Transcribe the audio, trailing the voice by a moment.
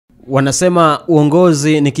Wanasema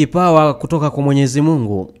uongozi ni kipawa kutoka kwa Mwenyezi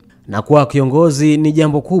Mungu, na kuwa kiongozi ni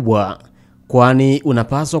jambo kubwa, kwani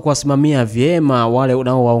unapaswa kuwasimamia vyema wale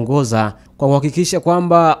unaowaongoza kwa kuhakikisha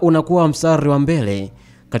kwamba unakuwa mstari wa mbele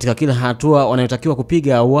katika kila hatua wanayotakiwa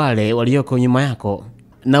kupiga wale walioko nyuma yako,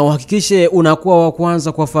 na uhakikishe unakuwa wa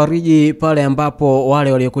kwanza kuwafariji pale ambapo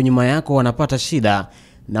wale walioko nyuma yako wanapata shida,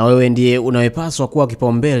 na wewe ndiye unayepaswa kuwa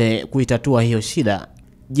kipaumbele kuitatua hiyo shida.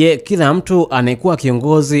 Je, kila mtu anayekuwa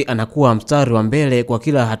kiongozi anakuwa mstari wa mbele kwa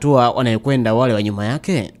kila hatua wanayokwenda wale wa nyuma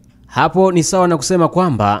yake? Hapo ni sawa na kusema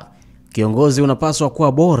kwamba kiongozi unapaswa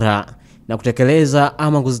kuwa bora na kutekeleza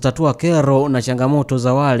ama kuzitatua kero na changamoto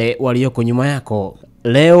za wale walioko nyuma yako.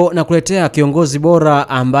 Leo nakuletea kiongozi bora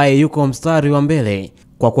ambaye yuko mstari wa mbele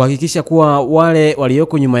kwa kuhakikisha kuwa wale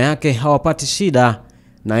walioko nyuma yake hawapati shida,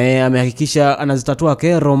 na yeye amehakikisha anazitatua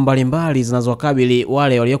kero mbalimbali zinazowakabili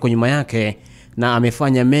wale walioko nyuma yake, na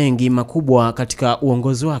amefanya mengi makubwa katika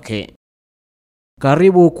uongozi wake.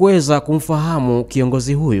 Karibu kuweza kumfahamu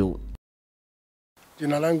kiongozi huyu.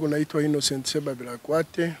 Jina langu naitwa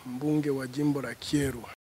Kwake, mbunge wa jimbo la Kyerwa.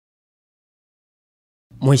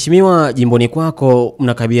 Mheshimiwa, jimboni kwako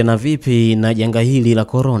mnakabiliana vipi na janga hili la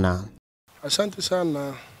corona? Asante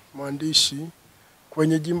sana mwandishi.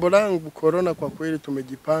 Kwenye jimbo langu corona kwa kweli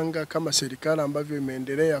tumejipanga kama serikali ambavyo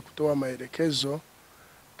imeendelea kutoa maelekezo.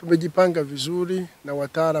 Tumejipanga vizuri na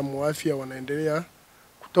wataalamu wa afya wanaendelea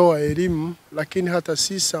kutoa elimu, lakini hata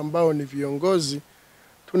sisi ambao ni viongozi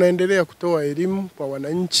tunaendelea kutoa elimu kwa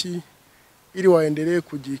wananchi ili waendelee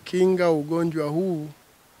kujikinga ugonjwa huu,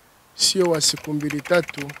 sio wa siku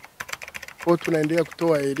 2-3. Kwa tunaendelea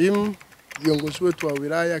kutoa elimu, viongozi wetu wa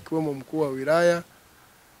wilaya kiwemo mkuu wa wilaya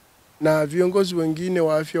na viongozi wengine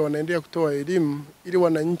wa afya wanaendelea kutoa elimu ili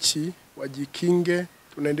wananchi wajikinge.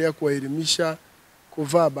 Tunaendelea kuwaelimisha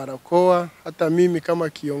kuvaa barakoa, hata mimi kama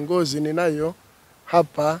kiongozi ninayo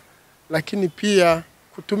hapa, lakini pia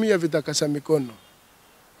kutumia vitakasa mikono.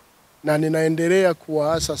 Na ninaendelea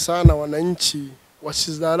kuwaasa sana wananchi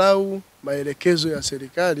wasidharau maelekezo ya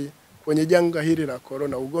serikali kwenye janga hili la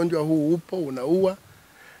corona. Ugonjwa huu upo, unaua,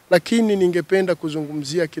 lakini ningependa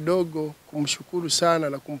kuzungumzia kidogo kumshukuru sana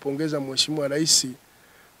na kumpongeza Mheshimiwa Rais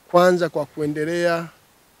kwanza kwa kuendelea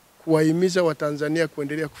kuwahimiza Watanzania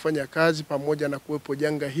kuendelea kufanya kazi pamoja na kuwepo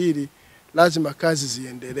janga hili, lazima kazi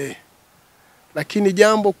ziendelee. Lakini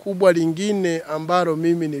jambo kubwa lingine ambalo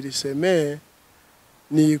mimi nilisemee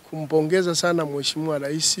ni kumpongeza sana Mheshimiwa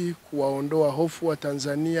Rais kuwaondoa hofu wa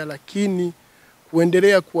Tanzania, lakini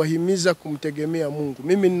kuendelea kuwahimiza kumtegemea Mungu.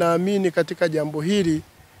 Mimi ninaamini katika jambo hili,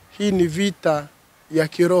 hii ni vita ya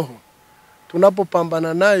kiroho.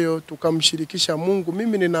 Tunapopambana nayo tukamshirikisha Mungu,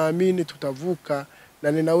 mimi ninaamini tutavuka,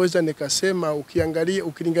 na ninaweza nikasema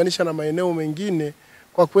ukilinganisha na maeneo mengine,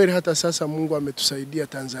 kwa kweli hata sasa Mungu ametusaidia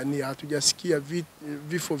Tanzania. Hatujasikia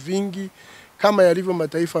vifo vingi kama yalivyo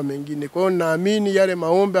mataifa mengine. Kwa hiyo naamini yale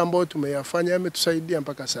maombi ambayo tumeyafanya yametusaidia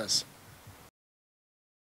mpaka sasa.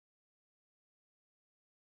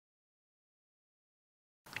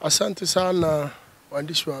 Asante sana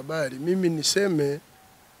waandishi wa habari. Mimi niseme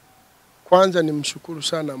kwanza nimshukuru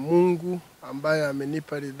sana Mungu ambaye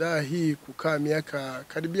amenipa ridhaa hii kukaa miaka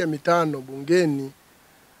karibia 5 bungeni.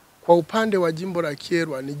 Kwa upande wa jimbo la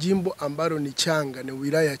Kyerwa, ni jimbo ambalo ni changa, ni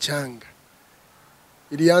wilaya changa.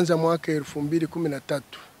 Ilianza mwaka 2013.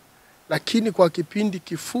 Lakini kwa kipindi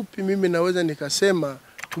kifupi mimi naweza nikasema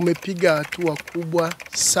tumepiga hatua kubwa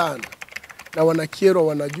sana. Na wanakyerwa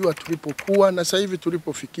wanajua tulipokuwa na sasa hivi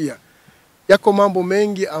tulipofikia. Yako mambo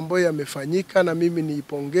mengi ambayo yamefanyika, na mimi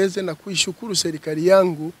niipongeze na kuishukuru serikali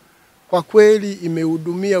yangu. Kwa kweli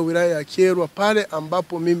imehudumia wilaya ya Kyerwa pale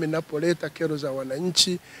ambapo mimi ninapoleta kero za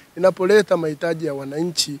wananchi, ninapoleta mahitaji ya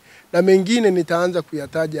wananchi, na mengine nitaanza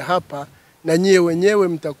kuyataja hapa, na nyie wenyewe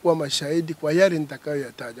mtakuwa mashahidi kwa yale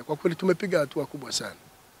nitakayoyataja. Kwa kweli tumepiga hatua kubwa sana.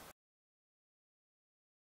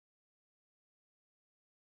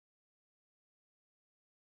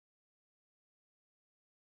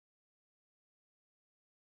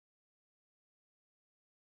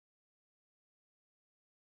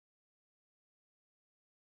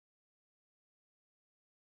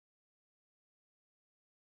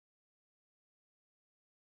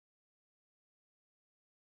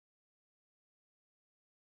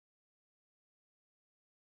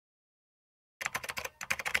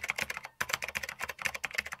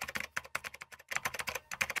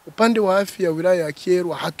 Upande wa afya ya wilaya ya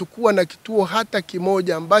Kyerwa hatukuwa na kituo hata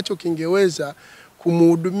kimoja ambacho kingeweza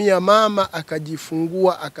kumhudumia mama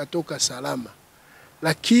akajifungua akatoka salama.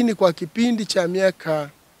 Lakini kwa kipindi cha miaka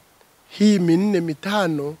hii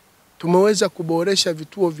 4-5 tumeweza kuboresha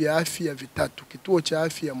vituo vya afya 3. Kituo cha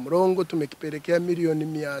afya Mrongo tumekipelekea milioni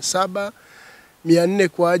 700, 400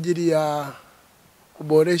 kwa ajili ya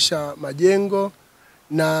kuboresha majengo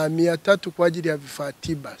na 300 kwa ajili ya vifaa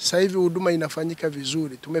tiba. Sasa hivi huduma inafanyika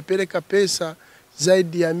vizuri. Tumepeleka pesa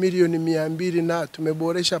zaidi ya milioni 200 na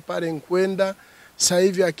tumeboresha pale Nkwenda. Sasa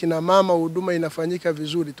hivi akina mama huduma inafanyika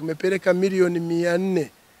vizuri. Tumepeleka milioni 400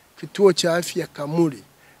 kituo cha afya Kamuli.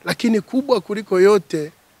 Lakini kubwa kuliko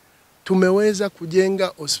yote, tumeweza kujenga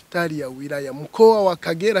hospitali ya wilaya. Mkoa wa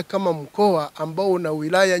Kagera kama mkoa ambao una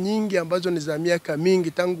wilaya nyingi ambazo ni za miaka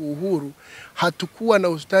mingi tangu uhuru, hatukuwa na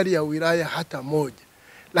hospitali ya wilaya hata moja.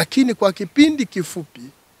 Lakini kwa kipindi kifupi,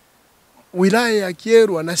 wilaya ya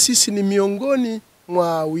Kyerwa na sisi ni miongoni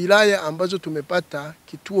mwa wilaya ambazo tumepata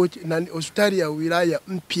kituo na hospitali ya wilaya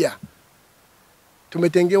mpya.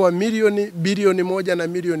 Tumetengewa bilioni 1 na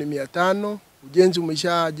milioni 500. Ujenzi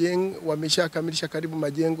wameshakamilisha karibu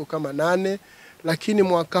majengo kama 8, lakini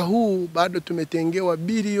mwaka huu bado tumetengewa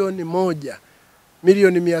bilioni 1,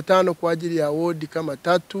 milioni 500 kwa ajili ya wodi kama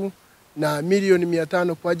 3 na milioni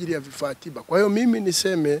 500 kwa ajili ya vifaa tiba. Kwa hiyo mimi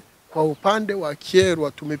niseme kwa upande wa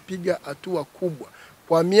Kyerwa tumepiga hatua kubwa.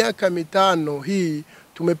 Kwa miaka 5 hii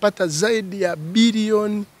tumepata zaidi ya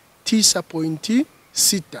bilioni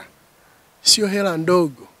 9.6. Sio hela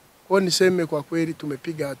ndogo. Kwa hiyo niseme kwa kweli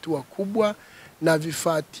tumepiga hatua kubwa na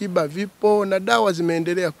vifaa tiba vipo na dawa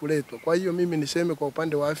zimeendelea kuletwa. Kwa hiyo mimi niseme kwa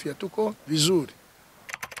upande wa afya tuko vizuri.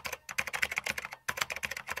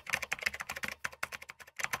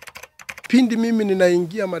 Pindi mimi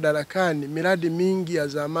ninaingia madarakani, miradi mingi ya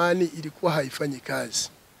zamani ilikuwa haifanyi kazi.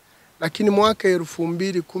 Lakini mwaka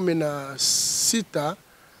 2016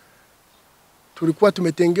 tulikuwa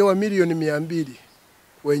tumetengewa milioni 200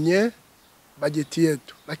 kwenye bajeti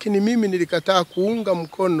yetu. Lakini mimi nilikataa kuunga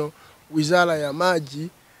mkono Wizara ya Maji,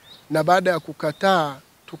 na baada ya kukataa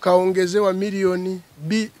tukaongezewa bilioni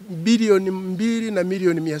 2 na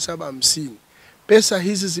milioni 750. Pesa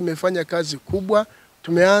hizi zimefanya kazi kubwa.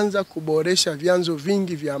 Tumeanza kuboresha vyanzo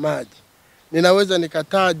vingi vya maji. Ninaweza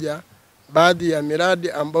nikataja baadhi ya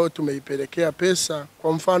miradi ambayo tumeipelekea pesa.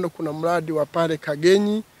 Kwa mfano kuna mradi wa pale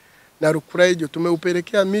Kagenyi na Rukurejo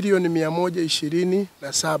tumeupelekea milioni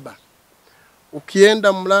 127.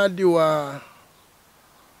 Ukienda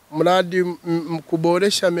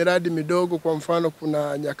kuboresha miradi midogo, kwa mfano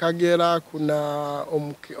kuna Nyakagera, kuna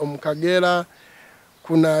Omkagera,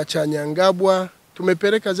 kuna Chanyangabwa,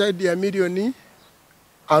 tumepeleka zaidi ya milioni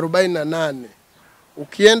 48.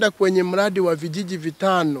 Ukienda kwenye mradi wa vijiji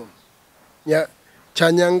 5,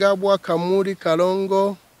 Chanyangabwa, Kamuri,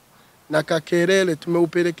 Kalongo na Kakerele,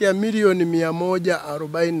 tumeupelekea milioni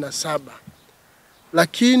 147.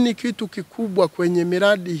 Lakini kitu kikubwa kwenye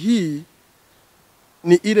miradi hii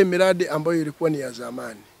ni ile miradi ambayo ilikuwa ni ya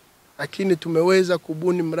zamani. Lakini tumeweza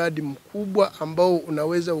kubuni mradi mkubwa ambao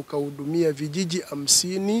unaweza ukahudumia vijiji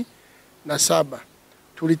 57.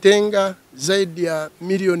 Tulitenga zaidi ya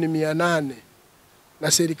milioni 800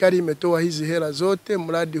 na serikali imetoa hizi hela zote.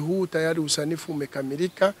 Mradi huu tayari usanifu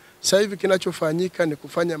umekamilika. Sasa hivi kinachofanyika ni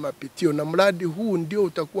kufanya mapitio, na mradi huu ndio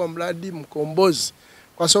utakuwa mradi mkombozi.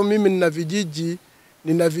 Kwa sababu mimi nina vijiji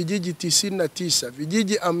 99,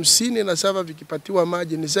 vijiji 57 vikipatiwa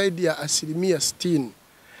maji ni zaidi ya 60%.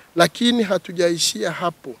 Lakini hatujaishia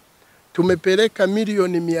hapo. Tumepeleka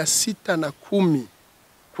milioni 610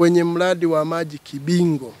 kwenye mradi wa maji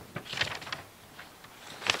Kibingo.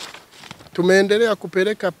 Tumeendelea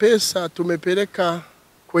kupeleka pesa. Tumepeleka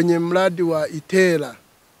kwenye mradi wa Itela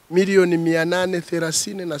milioni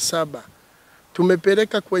 837.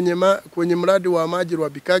 Tumepeleka kwenye mradi wa maji wa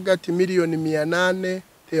Bikagati milioni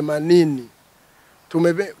 880.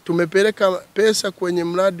 Tumepeleka pesa kwenye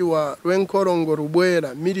mradi wa Rwenkorongo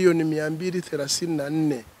Rubwera milioni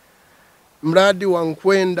 234. Mradi wa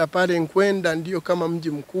Nkwenda pale Nkwenda ndio kama mji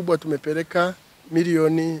mkubwa, tumepeleka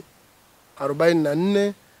milioni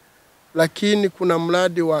 44. Lakini kuna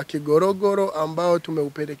mradi wa Kigorogoro ambao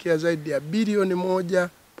tumeupelekea zaidi ya bilioni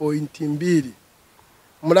 1.2.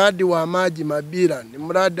 Mradi wa maji Mabira ni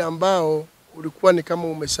mradi ambao ulikuwa ni kama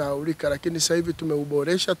umesahaulika, lakini sasa hivi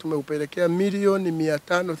tumeuboresha, tumeupelekea milioni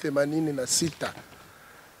 586.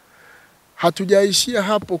 Hatujaishia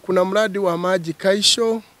hapo. Kuna mradi wa maji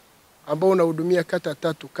Kaisho ambao unahudumia kata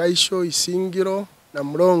 3, Kaisho, Isingiro na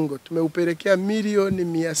Mrongo, tumeupelekea milioni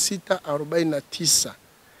 649.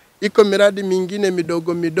 Iko miradi mingine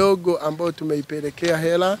midogo ambayo tumeipelekea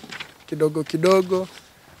hela kidogo,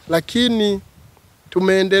 lakini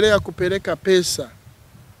tumeendelea kupeleka pesa.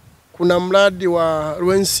 Kuna mradi wa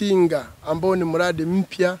Rwensinga ambao ni mradi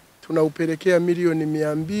mpya, tunaupelekea milioni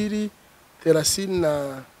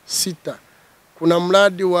 236. Kuna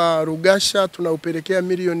mradi wa Rugasha tunaupelekea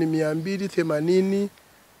milioni 288.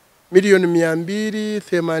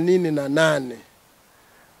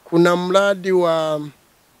 Kuna mradi wa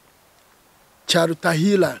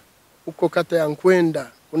Charutahila huko kata ya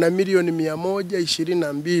Nkwenda una milioni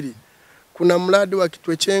 122. Kuna mradi wa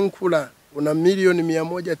Kitwechenkula una milioni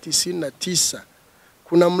 199.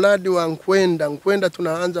 Kuna mradi wa Nkwenda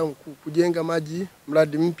tunaanza kujenga maji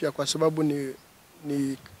mradi mpya kwa sababu ni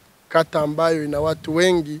kata ambayo ina watu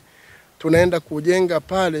wengi. Tunaenda kujenga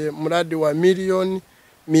pale mradi wa milioni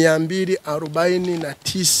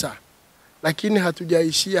 249. Lakini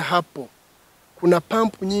hatujaishia hapo. Kuna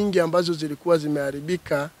pampu nyingi ambazo zilikuwa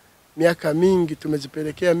zimeharibika miaka mingi,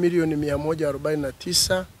 tumezipelekea milioni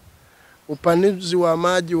 149. Upanuzi wa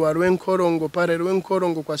maji wa Rwenkorongo pale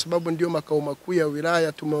Rwenkorongo kwa sababu ndio makao makuu ya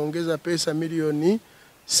wilaya, tumeongeza pesa milioni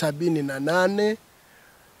 78.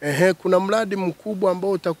 Kuna mradi mkubwa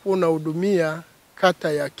ambao utakuwa unahudumia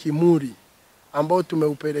kata ya Kimuri ambao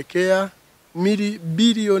tumeupelekea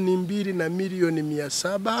bilioni 2 na milioni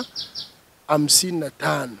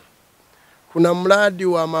 755. Kuna mradi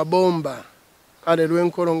wa mabomba pale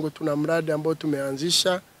Rwenkorongo, tuna mradi ambao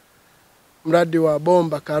tumeanzisha, mradi wa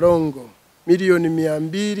bomba Karongo milioni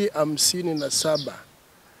 257.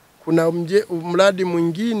 Kuna mradi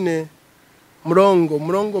mwingine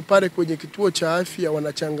Mrongo pale kwenye kituo cha afya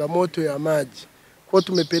wana changamoto ya maji. Kwa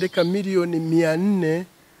tumepeleka milioni 400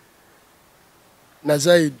 na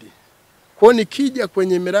zaidi. Kwa nikija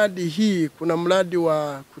kwenye miradi hii, kuna mradi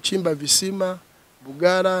wa kuchimba visima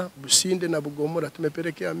Bugara, Businde na Bugomora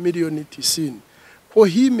tumepelekea milioni 90. Kwa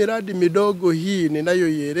hii miradi midogo hii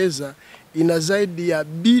ninayoieleza ina zaidi ya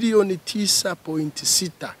bilioni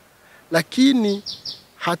 9.6. Lakini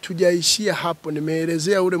hatujaishia hapo,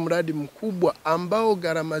 nimeelezea ule mradi mkubwa ambao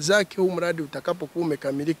gharama zake huu mradi utakapokuwa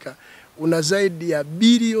umekamilika una zaidi ya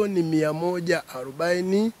bilioni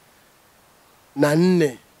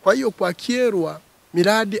 144. Kwa hiyo kwa Kyerwa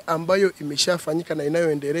miradi ambayo imeshafanyika na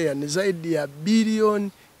inayoendelea ni zaidi ya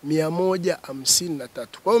bilioni 153.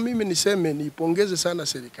 Kwa hiyo mimi niseme niipongeze sana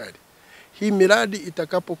serikali. Hii miradi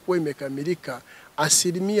itakapokuwa imekamilika,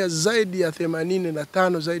 asilimia zaidi ya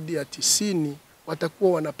 85 zaidi ya 90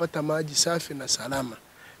 watakuwa wanapata maji safi na salama.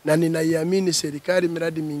 Na ninaiamini serikali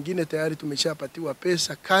miradi mingine tayari tumeshapatiwa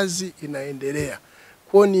pesa, kazi inaendelea.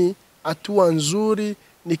 Kwa ni hatua nzuri,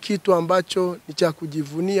 ni kitu ambacho ni cha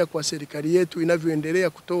kujivunia kwa serikali yetu inavyoendelea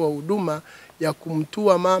kutoa huduma ya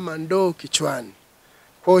kumtua mama ndoo kichwani.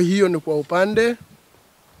 Kwa hiyo ni kwa upande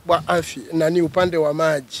wa afya na ni upande wa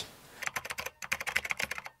maji.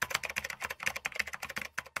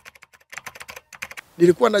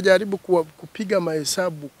 Nilikuwa najaribu kupiga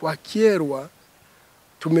mahesabu kwa Kyerwa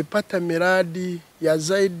tumepata miradi ya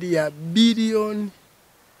zaidi ya bilioni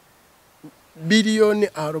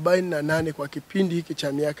 48 kwa kipindi hiki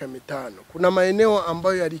cha miaka 5. Kuna maeneo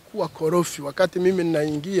ambayo yalikuwa korofi wakati mimi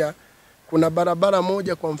ninaingia. Kuna barabara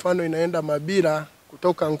moja kwa mfano inaenda Mabira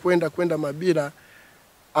kutoka Nkwenda kwenda Mabira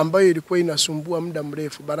ambayo ilikuwa inasumbua muda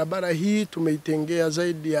mrefu. Barabara hii tumeitengea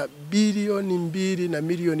zaidi ya bilioni 2 na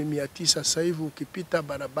milioni 900. Sasa hivi ukipita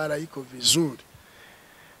barabara iko vizuri.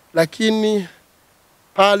 Lakini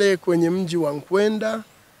pale kwenye mji wa Nkwenda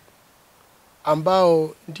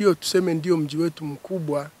ambao ndio tuseme ndio mji wetu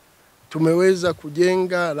mkubwa, tumeweza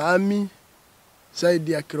kujenga lami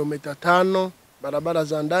zaidi ya kilomita 5, barabara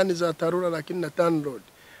za ndani za Tarura lakini na Town Road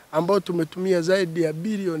ambao tumetumia zaidi ya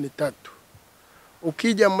bilioni 3.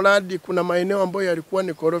 Ukija mradi kuna maeneo ambayo yalikuwa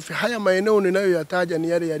ni korofi. Haya maeneo ninayoyataja ni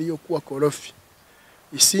yale yaliyokuwa korofi.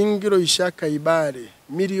 Isingiro, Ishaka, Ibare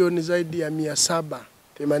milioni zaidi ya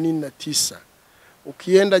 789.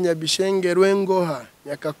 Ukienda Nyabishenge, Rwengoha,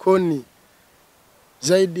 Nyakakoni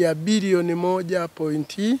zaidi ya bilioni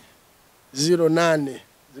 1.08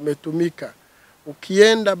 zimetumika.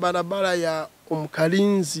 Ukienda barabara ya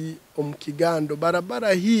Umkalinzi, Umkigando,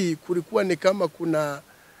 barabara hii kulikuwa ni kama kuna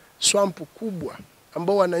swampu kubwa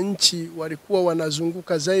ambao wananchi walikuwa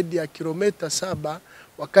wanazunguka zaidi ya kilomita 7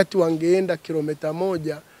 wakati wangeenda kilomita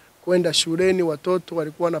 1 kwenda shuleni, watoto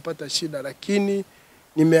walikuwa wanapata shida. Lakini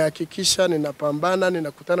nimehakikisha ninapambana,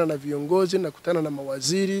 ninakutana na viongozi, ninakutana na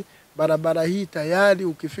mawaziri. Barabara hii tayari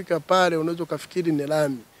ukifika pale unaweza kufikiri ni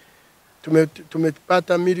lami.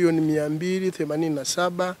 Tumepata milioni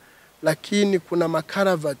 287. Lakini kuna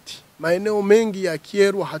makaravati. Maeneo mengi ya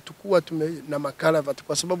Kyerwa hatukuwa na makaravati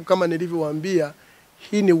kwa sababu kama nilivyowaambia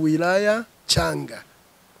hii ni wilaya changa.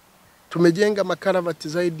 Tumejenga makaravati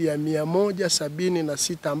zaidi ya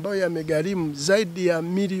 176 ambayo yamegharimu zaidi ya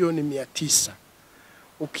milioni 900.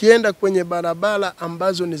 Ukienda kwenye barabara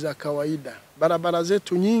ambazo ni za kawaida, barabara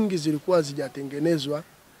zetu nyingi zilikuwa hazijatengenezwa,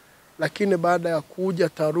 lakini baada ya kuja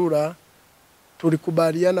Tarura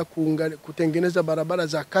tulikubaliana kutengeneza barabara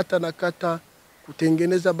za kata na kata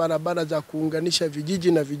kutengeneza barabara za kuunganisha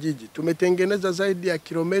vijiji na vijiji. Tumetengeneza zaidi ya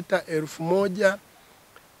kilomita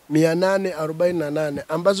 1848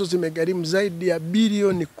 ambazo zimegharimu zaidi ya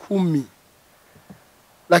bilioni 10.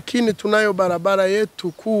 Lakini tunayo barabara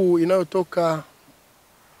yetu kuu inayotoka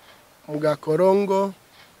Mgakorongo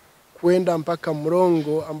kwenda mpaka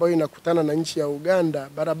Mrongo ambayo inakutana na nchi ya Uganda.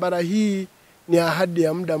 Barabara hii ni ahadi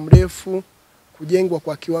ya muda mrefu kujengwa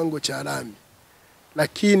kwa kiwango cha lami.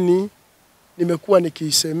 Lakini nimekuwa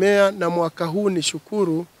nikiisemea, na mwaka huu ni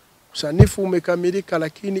shukuru usanifu umekamilika,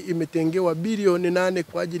 lakini imetengewa bilioni 8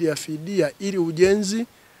 kwa ajili ya fidia ili ujenzi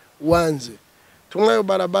uanze. Tunayo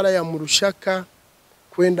barabara ya Murushaka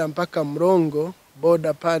kwenda mpaka Mrongo,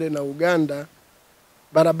 boda pale na Uganda.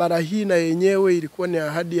 Barabara hii na yenyewe ilikuwa ni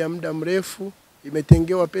ahadi ya muda mrefu,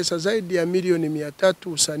 imetengewa pesa zaidi ya milioni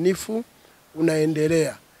 300, usanifu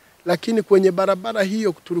unaendelea. Lakini kwenye barabara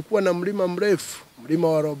hiyo tulikuwa na mlima mrefu, mlima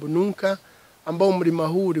wa Robununka, ambao mlima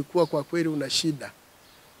huu ulikuwa kwa kweli una shida.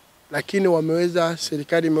 Lakini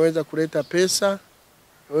serikali imeweza kuleta pesa,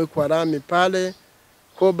 kwa lami pale,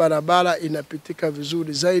 kwa barabara inapitika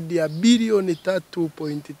vizuri, zaidi ya bilioni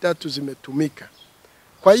 3.3 zimetumika.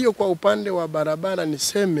 Kwa hiyo kwa upande wa barabara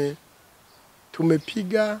niseme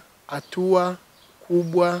tumepiga hatua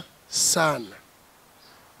kubwa sana.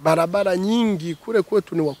 Barabara nyingi kule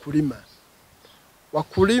kwetu ni wakulima.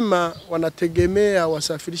 Wakulima wanategemea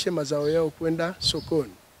wasafirishe mazao yao kwenda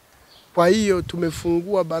sokoni. Kwa hiyo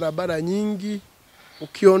tumefungua barabara nyingi,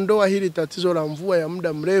 ukiondoa hili tatizo la mvua ya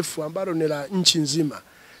muda mrefu ambalo ni la nchi nzima,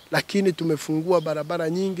 lakini tumefungua barabara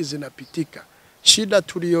nyingi zinapitika. Shida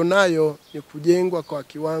tulionayo ni kujengwa kwa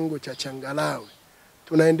kiwango cha changarawe.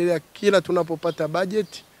 Tunaendelea kila tunapopata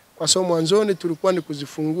bajeti, kwa sababu mwanzoni tulikuwa ni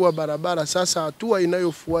kuzifungua barabara, sasa hatua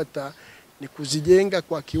inayofuata ni kuzijenga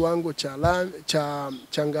kwa kiwango cha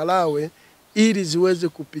changarawe ili ziweze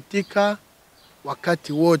kupitika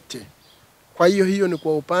wakati wote. Kwa hiyo ni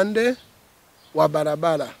kwa upande wa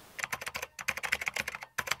barabara.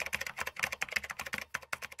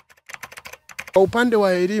 Kwa upande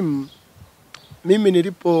wa elimu, mimi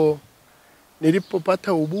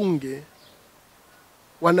nilipopata ubunge,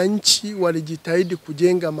 wananchi walijitahidi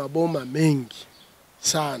kujenga maboma mengi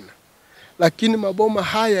sana. Lakini maboma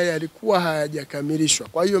haya yalikuwa hayajakamilishwa.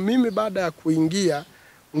 Kwa hiyo mimi baada ya kuingia,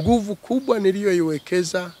 nguvu kubwa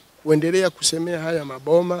niliyoiwekeza kuendelea kusemea haya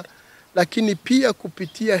maboma, lakini pia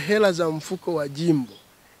kupitia hela za mfuko wa jimbo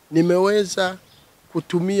nimeweza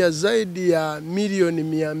kutumia zaidi ya milioni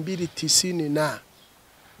 290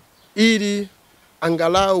 ili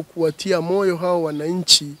angalau kuwatia moyo hao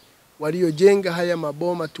wananchi waliojenga haya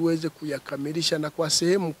maboma tuweze kuyakamilisha. Na kwa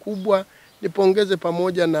sehemu kubwa nipongeze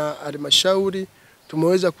pamoja na halmashauri,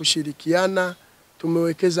 tumeweza kushirikiana,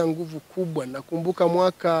 tumewekeza nguvu kubwa. Nakumbuka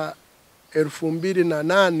mwaka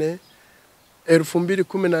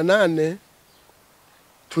 2018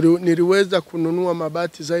 niliweza kununua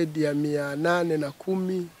mabati zaidi ya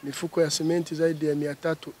 810, mifuko ya simenti zaidi ya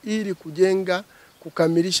 300 ili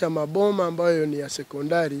kukamilisha maboma ambayo ni ya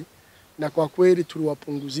sekondari, na kwa kweli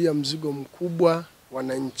tuliwapunguzia mzigo mkubwa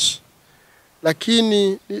wananchi.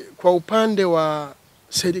 Lakini kwa upande wa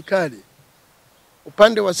serikali,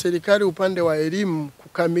 upande wa elimu,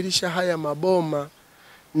 kukamilisha haya maboma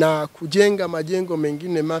na kujenga majengo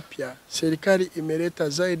mengine mapya, serikali imeleta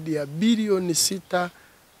zaidi ya bilioni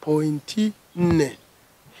 6.4.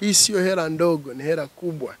 Hii sio hela ndogo, ni hela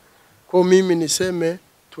kubwa. Kwa mimi niseme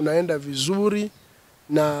tunaenda vizuri,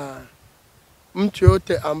 na mtu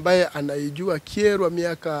yote ambaye anaijua Kyerwa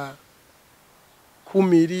miaka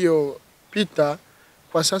 10 iliyopita,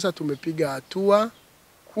 kwa sasa tumepiga hatua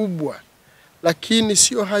kubwa. Lakini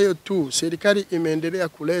sio hayo tu, serikali imeendelea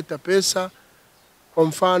kuleta pesa. Kwa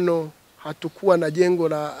mfano, hatukuwa na jengo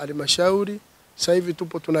la halmashauri, sasa hivi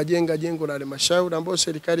tunajenga jengo la halmashauri ambalo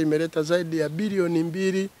serikali imeleta zaidi ya bilioni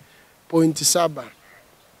 2.7.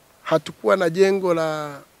 Hatukuwa na jengo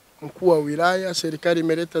la mkuu wa wilaya, serikali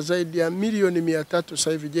imeleta zaidi ya milioni 300,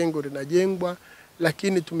 sasa hivi jengo linajengwa.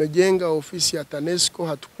 Lakini tumejenga ofisi ya TANESCO,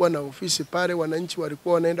 hatukuwa na ofisi pale, wananchi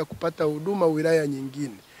walikuwa wanaenda kupata huduma wilaya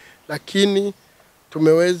nyingine. Lakini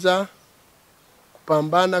tumeweza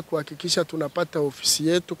kupambana kuhakikisha tunapata ofisi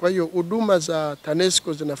yetu. Kwa hiyo huduma za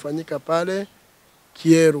TANESCO zinafanyika pale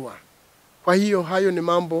Kyerwa. Kwa hiyo hayo ni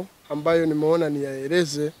mambo ambayo nimeona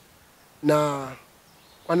niyaeleze na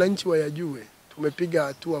wananchi wayajue. Tumepiga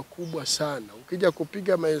hatua kubwa sana. Ukija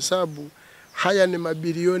kupiga mahesabu, haya ni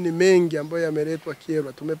mabilioni mengi ambayo yameletwa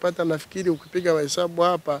Kyerwa. Tumepata, nafikiri ukipiga mahesabu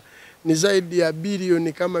hapa ni zaidi ya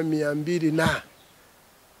bilioni kama 200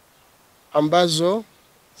 ambazo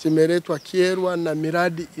zimeletwa Kyerwa, na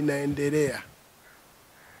miradi inaendelea.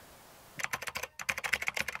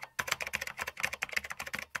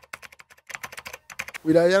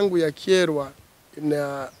 wilaya yangu ya Kyerwa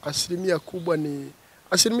ina asilimia kubwa, ni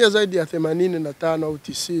asilimia zaidi ya 85 au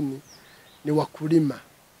 90 ni wakulima.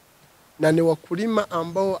 Na ni wakulima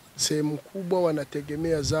ambao sehemu kubwa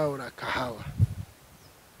wanategemea zao la kahawa.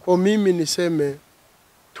 Kwa mimi niseme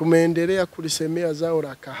tumeendelea kulisemea zao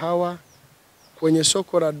la kahawa. Kwenye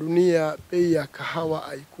soko la dunia bei ya kahawa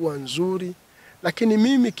haikuwa nzuri, lakini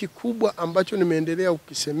mimi kikubwa ambacho nimeendelea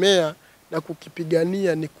kukisemea na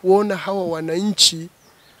kukipigania ni kuona hawa wananchi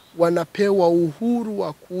wanapewa uhuru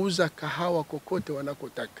wa kuuza kahawa kokote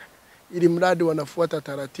wanakotaka, ili mradi wanafuata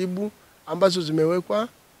taratibu ambazo zimewekwa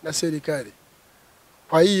na serikali.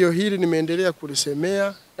 Kwa hiyo hili nimeendelea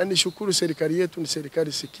kulisemea, na nishukuru serikali yetu ni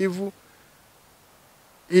serikali sikivu.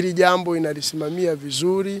 Hili jambo inalisimamia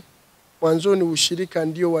vizuri. Mwanzoni ushirika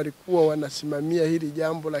ndio walikuwa wanasimamia hili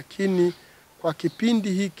jambo, lakini kwa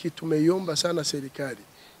kipindi hiki tumeiomba sana serikali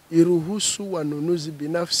iruhusu wanunuzi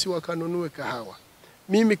binafsi wakanunue kahawa.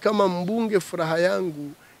 Mimi kama mbunge, furaha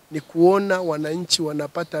yangu ni kuona wananchi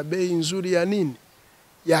wanapata bei nzuri ya nini?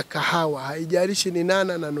 Ya kahawa. Haijalishi ni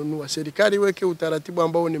nani ananunua. Serikali weke utaratibu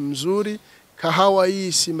ambao ni mzuri, kahawa hii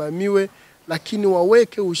isimamiwe, lakini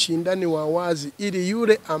waweke ushindani wa wazi ili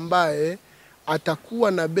yule ambaye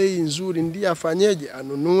atakuwa na bei nzuri ndiye afanyeje?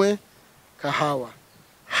 Anunue kahawa.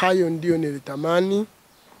 Hayo ndio nilitamani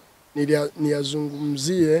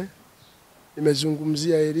niyazungumzie.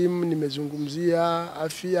 Nimezungumzia elimu, nimezungumzia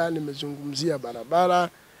afya, nimezungumzia barabara,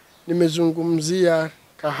 nimezungumzia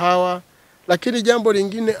kahawa. Lakini jambo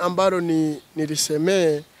lingine ambalo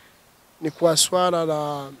nilisemee ni kwa swala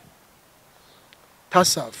la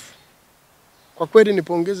tasafu. Kwa kweli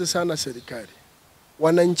nipongeze sana serikali.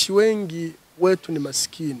 Wananchi wengi wetu ni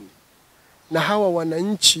maskini, na hawa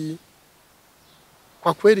wananchi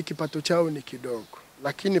kwa kweli kipato chao ni kidogo.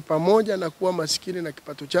 Lakini pamoja na kuwa maskini na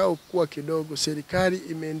kipato chao kuwa kidogo, serikali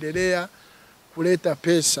imeendelea kuleta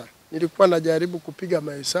pesa. Nilikuwa najaribu kupiga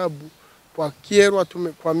mahesabu, kwa Kyerwa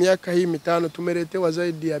kwa miaka hii mitano tumeletewa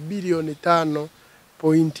zaidi ya bilioni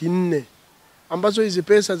 5.4, ambazo hizi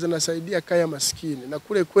pesa zinasaidia kaya maskini. Na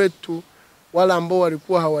kule kwetu wala ambao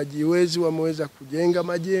walikuwa hawajiwezi wameweza kujenga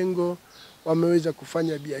majengo, wameweza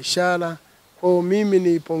kufanya biashara. Kwa mimi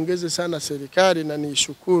niipongeze sana serikali na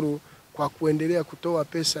niishukuru kwa kuendelea kutoa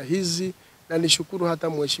pesa hizi, na nishukuru hata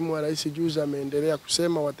Mheshimiwa Rais juzi ameendelea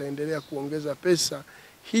kusema wataendelea kuongeza pesa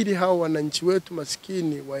ili hao wananchi wetu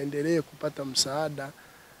maskini waendelee kupata msaada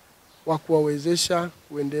wa kuwawezesha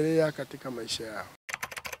kuendelea katika maisha yao.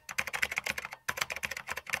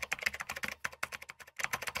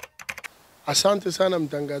 Asante sana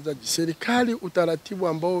mtangazaji. Serikali utaratibu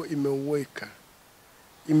ambao imeuweka,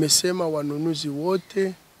 imesema wanunuzi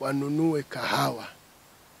wote wanunue kahawa,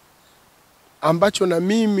 ambacho na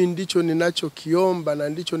mimi ndicho ninachokiomba na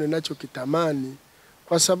ndicho ninachokitamani,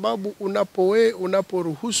 kwa sababu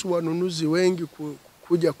unaporuhusu wanunuzi wengi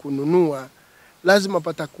kuja kununua, lazima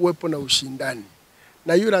patakuwepo na ushindani,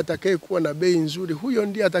 na yule atakayekuwa na bei nzuri huyo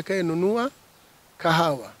ndiye atakayenunua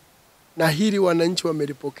kahawa. Na hili wananchi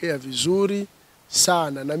wamelipokea vizuri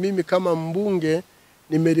sana, na mimi kama mbunge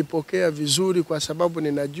nimelipokea vizuri, kwa sababu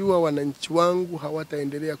ninajua wananchi wangu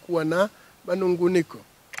hawataendelea kuwa na manunguniko.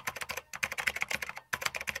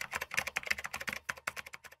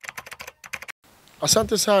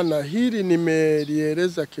 Asante sana. Hili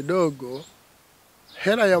nimelieleza kidogo.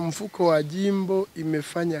 Hela ya mfuko wa jimbo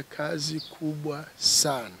imefanya kazi kubwa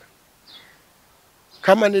sana.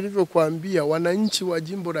 Kama nilivyokuambia, wananchi wa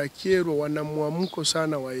jimbo la Kyerwa wana mwamko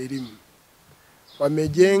sana wa elimu.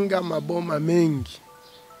 Wamejenga maboma mengi.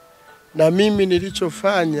 Na mimi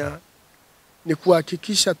nilichofanya ni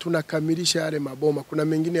kuhakikisha tunakamilisha yale maboma. Kuna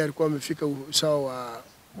mengine yalikuwa yamefika usawa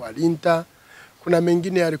wa linta, kuna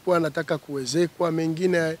mengine yalikuwa yanataka kuwezekwa,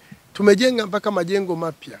 mengine tumejenga mpaka majengo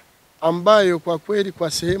mapya ambayo kwa kweli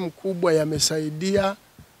kwa sehemu kubwa yamesaidia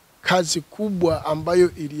kazi kubwa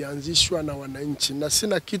ambayo ilianzishwa na wananchi. Na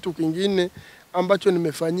sina kitu kingine ambacho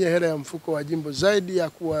nimefanyia hela ya mfuko wa jimbo zaidi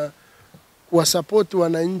ya kuwasapoti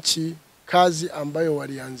wananchi kazi ambayo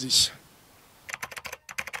walianzisha.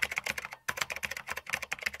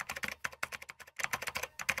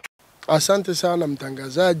 Asante sana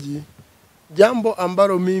mtangazaji. Jambo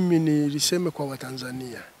ambalo mimi niliseme kwa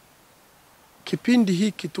Watanzania, kipindi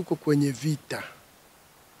hiki tuko kwenye vita,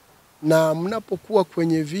 na mnapokuwa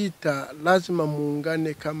kwenye vita lazima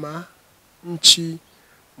muungane kama nchi,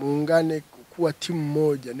 muungane kuwa timu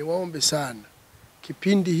moja. Niwaombe sana,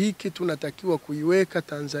 kipindi hiki tunatakiwa kuiweka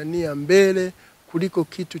Tanzania mbele kuliko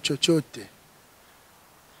kitu chochote.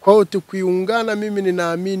 Kwa hiyo tukiungana, mimi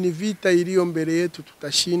ninaamini vita iliyo mbele yetu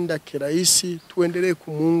tutashinda kirahisi. Tuendelee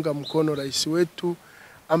kumuunga mkono rais wetu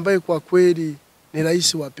ambaye kwa kweli ni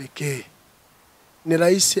rais wa pekee. ni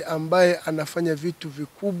rais ambaye anafanya vitu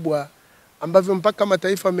vikubwa ambavyo mpaka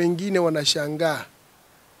mataifa mengine wanashangaa.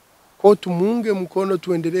 Kwa tumuunge mkono,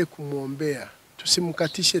 tuendelee kumuombea,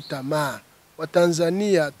 tusimkatishe tamaa.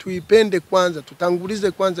 Watanzania tuipende kwanza,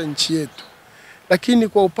 tutangulize kwanza nchi yetu. Lakini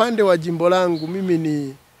kwa upande wa jimbo langu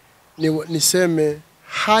mimi niseme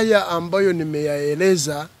haya ambayo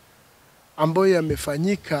nimeyaeleza ambayo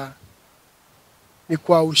yamefanyika ni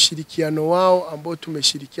kwa ushirikiano wao ambao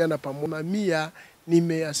tumeshirikiana pamoja.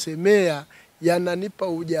 Nimeyasemea yananipa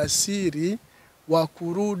ujasiri wa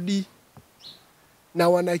kurudi, na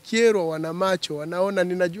Wanakyerwa wana macho, wanaona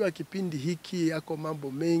ninajua kipindi hiki yako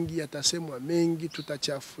mambo mengi, yatasemwa mengi,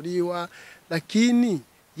 tutachafuliwa, lakini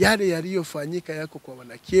yale yaliyofanyika yako kwa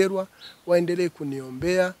Wanakyerwa. Waendelee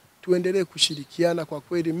kuniombea, tuendelee kushirikiana. Kwa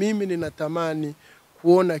kweli mimi ninatamani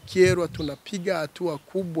kuona Kyerwa tunapiga hatua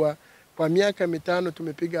kubwa. Kwa miaka 5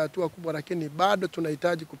 tumepiga hatua kubwa, lakini bado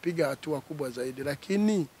tunahitaji kupiga hatua kubwa zaidi.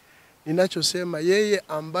 Lakini ninachosema, yeye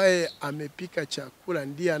ambaye amepika chakula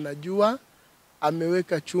ndiye anajua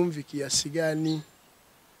ameweka chumvi kiasi gani.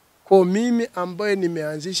 Kwa mimi ambaye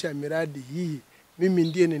nimeanzisha miradi hii, mimi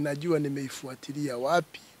ndiye ninajua nimeifuatilia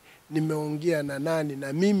wapi, nimeongea na nani,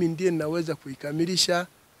 na mimi ndiye ninaweza kuikamilisha.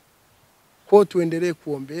 Kwa tuendelee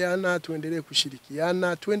kuombeana, tuendelee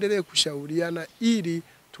kushirikiana, tuendelee kushauriana ili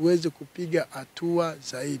tuweze kupiga hatua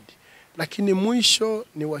zaidi. Lakini mwisho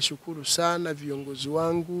ni washukuru sana viongozi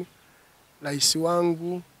wangu, rais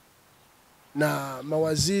wangu na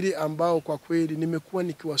mawaziri ambao kwa kweli nimekuwa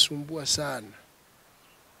nikiwasumbua sana.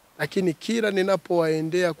 Lakini kila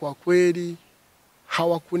ninapowaendea kwa kweli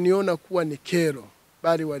hawakuniona kuwa ni kero,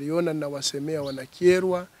 bali waliona na wasemea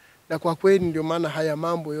Wanakyerwa, na kwa kweli ndio maana haya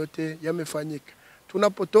mambo yote yamefanyika.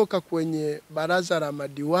 Tunapotoka kwenye baraza la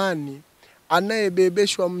madiwani,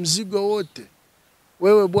 anayebebeshwa mzigo wote,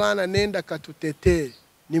 wewe bwana nenda katutetee,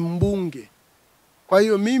 ni mbunge. Kwa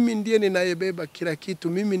hiyo mimi ndiye ninayebeba kila kitu,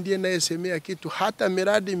 mimi ndiye ninayesemea kitu, hata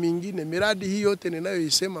miradi mingine. Miradi hii yote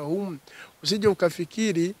ninayoisema humu, usije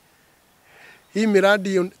ukafikiri hii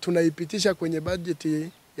miradi tunaipitisha kwenye bajeti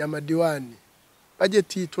ya madiwani.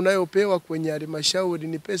 Bajeti tunayopewa kwenye halmashauri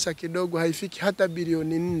ni pesa kidogo, haifiki hata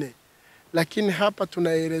bilioni 4. Lakini hapa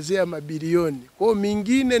tunaelezea mabilioni. Kwa hiyo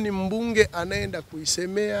mingine ni mbunge anaenda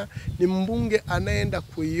kuisemea, ni mbunge anaenda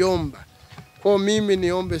kuiomba. Kwa hiyo mimi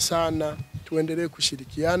niombe sana, tuendelee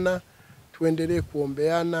kushirikiana, tuendelee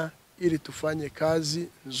kuombeana ili tufanye kazi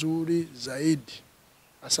nzuri zaidi.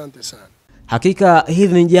 Asante sana. Hakika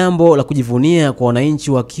hili ni jambo la kujivunia kwa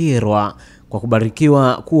wananchi wa Kyerwa kwa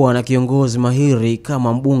kubarikiwa kuwa na kiongozi mahiri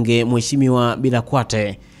kama mbunge Mheshimiwa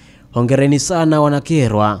Kwake. Hongereni sana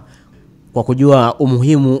Wanakyerwa kwa kujua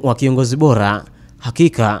umuhimu wa kiongozi bora.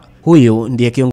 Hakika huyu ndiye kiongozi